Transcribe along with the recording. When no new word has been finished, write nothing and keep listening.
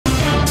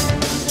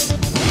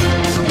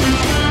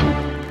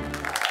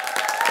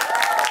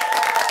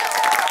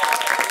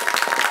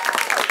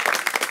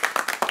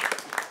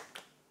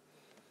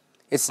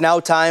It's now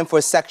time for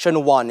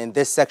Section 1. In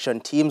this section,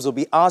 teams will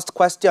be asked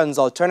questions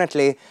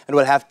alternately and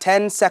will have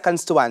 10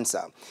 seconds to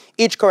answer.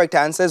 Each correct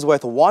answer is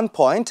worth 1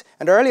 point,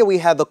 and earlier we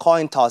had the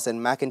coin toss in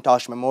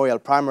McIntosh Memorial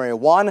Primary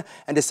 1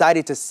 and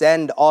decided to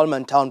send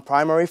Allman Town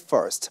Primary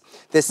first.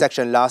 This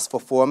section lasts for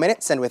 4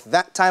 minutes, and with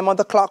that time on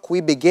the clock,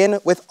 we begin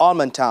with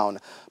Allman Town.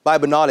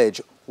 Bible knowledge: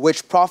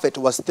 which prophet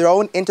was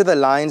thrown into the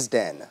lion's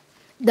den?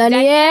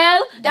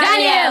 Daniel.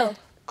 Daniel.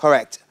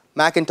 Correct.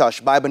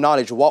 McIntosh, Bible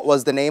knowledge: what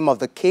was the name of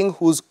the king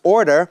whose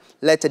order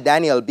led to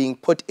Daniel being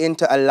put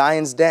into a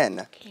lion's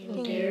den?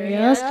 King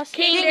Darius.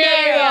 King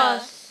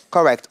Darius.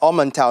 Correct.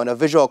 Allman Town, a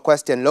visual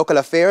question. Local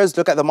affairs: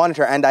 look at the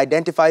monitor and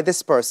identify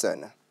this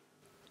person.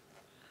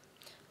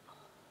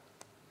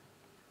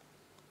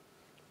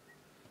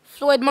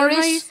 Floyd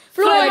Morris.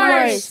 Floyd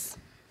Morris.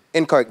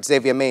 Incorrect.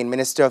 Xavier Main,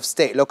 Minister of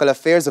State. Local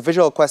affairs, a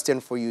visual question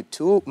for you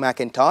too.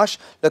 McIntosh,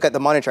 look at the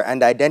monitor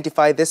and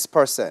identify this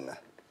person.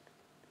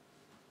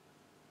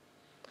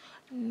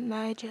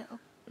 Nigel.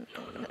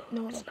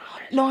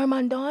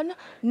 Norman Dunn.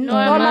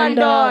 Norman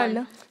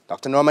Dunn.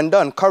 Dr. Norman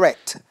Dunn,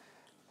 correct.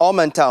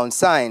 Allman Town,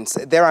 science.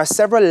 There are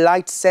several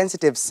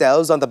light-sensitive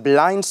cells on the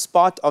blind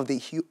spot of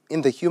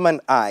in the human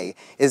eye.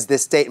 Is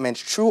this statement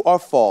true or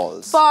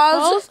false?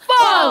 False.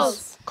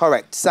 False.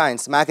 Correct.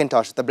 Science.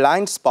 McIntosh, the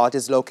blind spot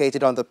is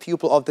located on the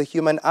pupil of the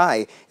human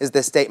eye. Is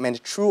this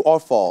statement true or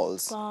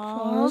false?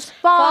 False.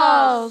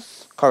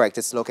 False. Correct.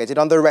 It's located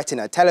on the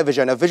retina.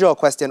 Television, a visual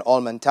question.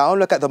 Allman Town,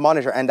 look at the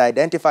monitor and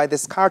identify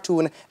this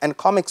cartoon and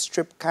comic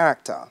strip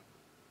character.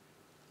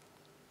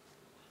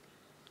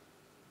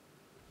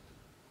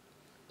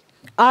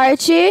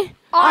 Archie.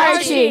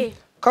 Archie.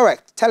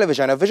 Correct.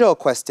 Television, a visual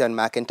question.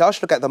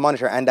 McIntosh, look at the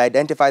monitor and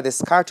identify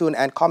this cartoon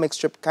and comic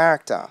strip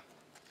character.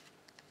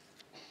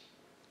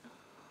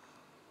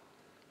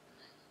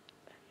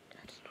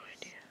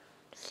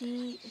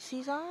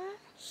 Caesar.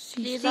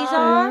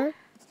 Caesar.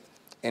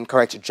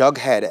 Incorrect.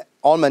 Jughead.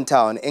 Allman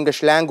Town,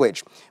 English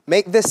language.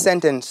 Make this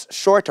sentence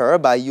shorter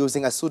by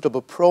using a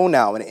suitable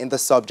pronoun in the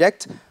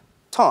subject.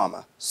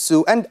 Tom,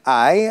 Sue and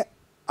I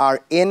are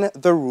in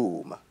the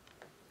room.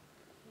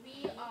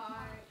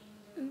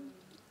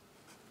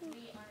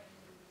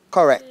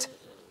 Correct.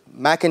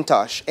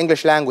 McIntosh,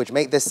 English language.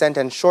 Make this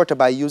sentence shorter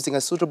by using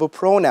a suitable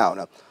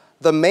pronoun.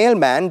 The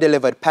mailman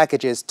delivered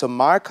packages to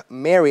Mark,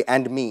 Mary,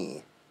 and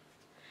me.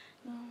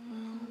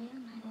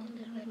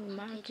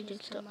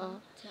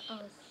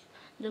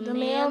 The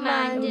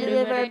mailman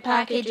delivered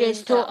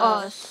packages to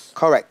us.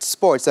 Correct.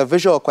 Sports, a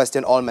visual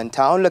question. Allman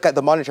Town, look at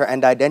the monitor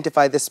and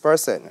identify this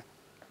person.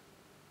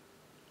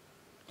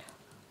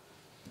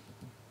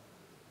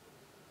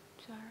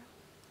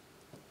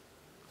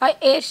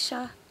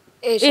 Aisha.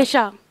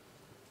 Aisha.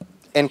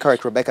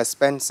 Incorrect. Rebecca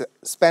Spencer,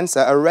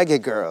 a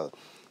reggae girl.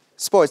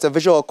 Sports, a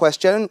visual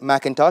question.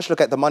 McIntosh,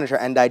 look at the monitor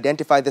and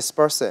identify this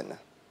person.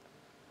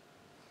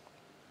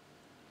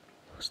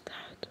 Who's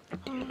that?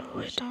 Do you know who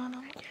it is?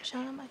 Shauna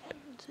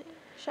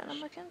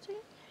McKenzie?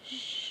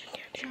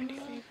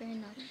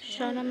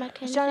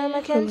 Shauna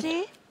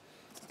McKenzie?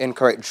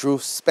 Incorrect. Drew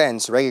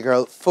Spence, reggae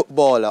girl,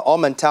 footballer.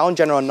 Allman Town,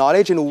 general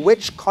knowledge. In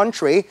which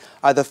country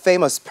are the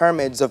famous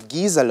pyramids of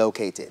Giza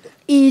located?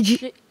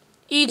 Egypt.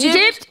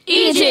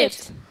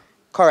 Egypt.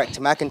 Correct.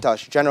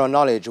 McIntosh, general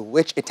knowledge.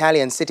 Which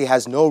Italian city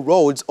has no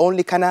roads,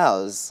 only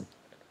canals?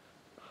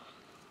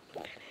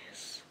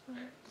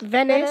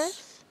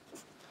 Venice.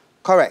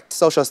 Correct.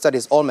 Social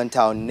studies. Allman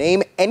Town,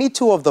 name any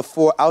two of the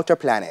 4 outer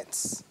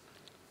planets.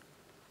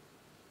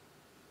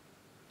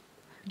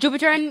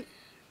 Jupiter and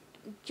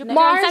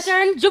Mars.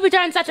 Saturn. Jupiter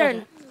and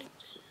Saturn.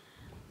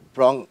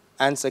 Wrong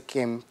answer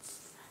came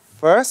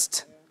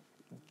first.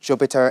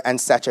 Jupiter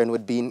and Saturn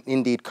would be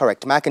indeed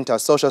correct.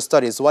 McIntosh, social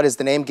studies. What is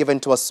the name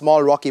given to a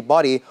small rocky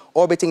body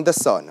orbiting the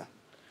sun?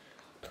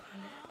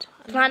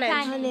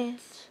 Planet.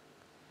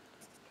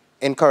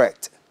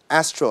 Incorrect.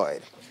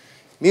 Asteroid.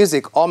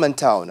 Music. Allman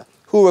Town.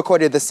 Who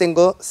recorded the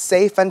single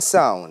Safe and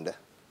Sound?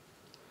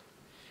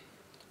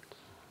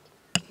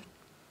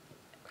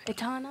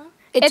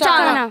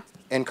 Etana.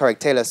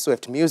 Incorrect. Taylor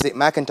Swift. Music.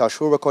 McIntosh.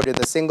 Who recorded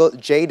the single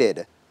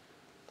Jaded?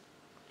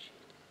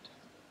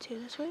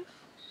 Taylor Swift?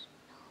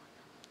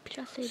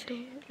 Just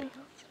say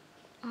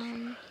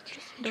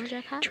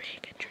Doja Cat?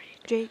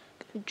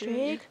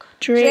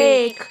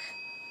 Drake.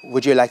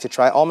 Would you like to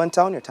try Allman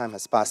Town? Your time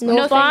has passed.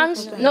 No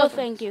thanks. No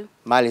thank you.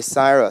 Miley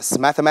Cyrus.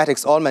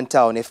 Mathematics. Allman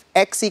Town. If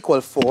x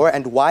equals 4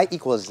 and y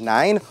equals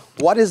 9,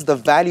 what is the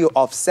value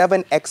of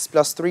 7x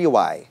plus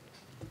 3y?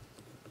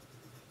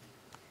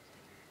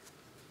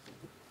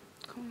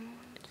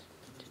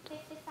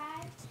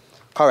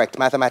 Correct.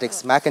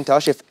 Mathematics.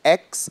 McIntosh. If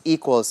x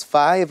equals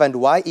 5 and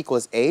y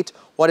equals 8,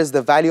 what is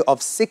the value of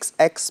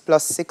 6x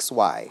plus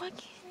 6y?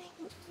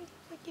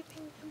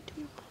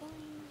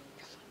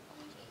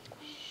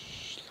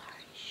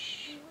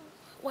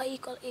 Y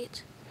equal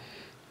 8.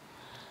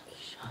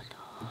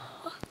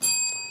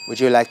 Would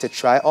you like to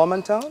try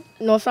Allman Town?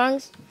 No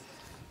thanks.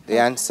 The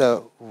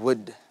answer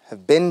would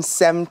have been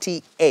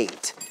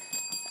 78.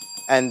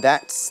 And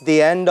that's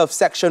the end of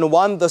Section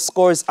 1. The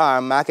scores are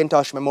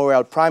McIntosh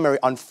Memorial Primary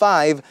on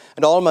 5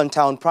 and Allman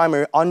Town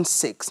Primary on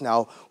 6.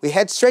 Now, we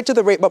head straight to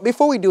the break, but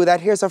before we do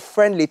that, here's a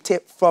friendly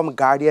tip from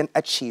Guardian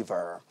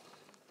Achiever.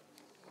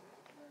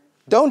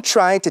 Don't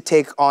try to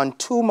take on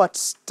too much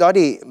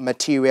study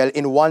material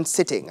in one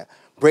sitting.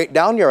 Break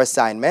down your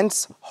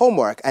assignments,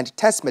 homework, and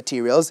test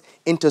materials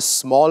into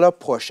smaller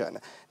portions.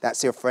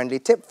 That's your friendly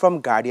tip from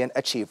Guardian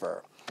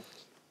Achiever.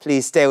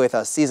 Please stay with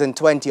us. Season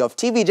 20 of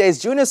TVJ's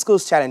Junior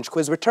Schools Challenge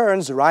Quiz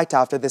returns right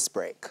after this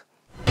break.